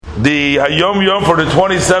the Hayom Yom for the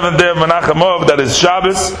 27th day of Menachem Av, that is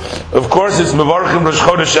Shabbos. Of course, it's Mevarchim Rosh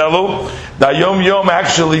Chodesh Elul. The Hayom Yom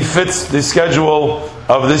actually fits the schedule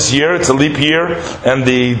of this year. It's a leap year, and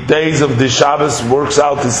the days of the Shabbos works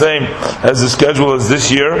out the same as the schedule as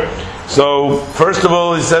this year. So, first of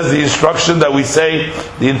all, he says the instruction that we say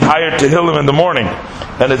the entire Tehillim in the morning.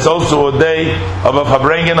 And it's also a day of a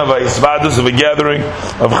Fabrengen, of a Isvadus, of a gathering,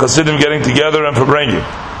 of Chassidim getting together and Fabrengen.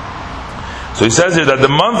 So he says here that the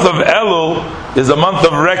month of Elul is a month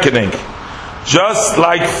of reckoning. Just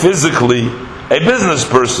like physically, a business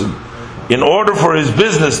person, in order for his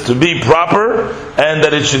business to be proper and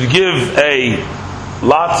that it should give a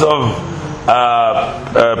lots of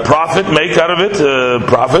profit, make out of it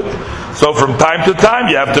profit. So from time to time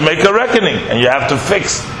you have to make a reckoning and you have to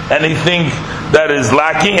fix anything that is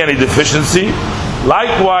lacking, any deficiency.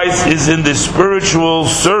 Likewise is in the spiritual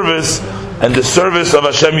service and the service of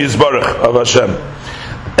Hashem Yisbarach, of Hashem.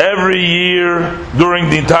 Every year, during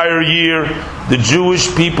the entire year, the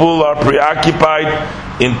Jewish people are preoccupied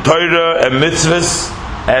in Torah and mitzvahs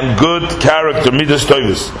and good character, midas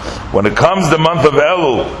tovos. When it comes the month of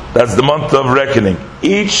Elul, that's the month of reckoning.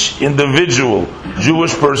 Each individual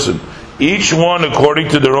Jewish person, each one according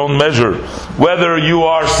to their own measure. Whether you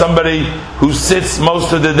are somebody who sits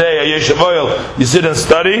most of the day, a yeshiv oil, you sit and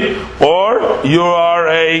study, or you are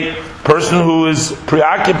a person who is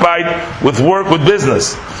preoccupied with work, with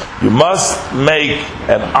business. You must make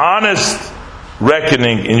an honest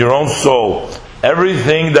reckoning in your own soul.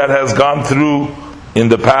 Everything that has gone through in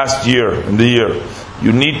the past year, in the year.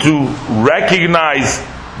 You need to recognize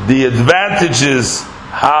the advantages,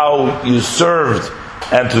 how you served,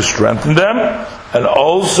 and to strengthen them, and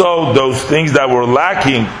also those things that were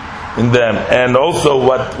lacking in them, and also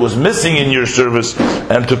what was missing in your service,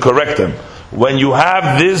 and to correct them. When you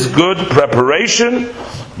have this good preparation,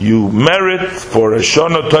 you merit for a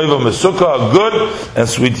Shana Tova Mesukah, a good and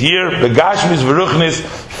sweet year, begashmis v'ruchnis,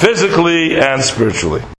 physically and spiritually.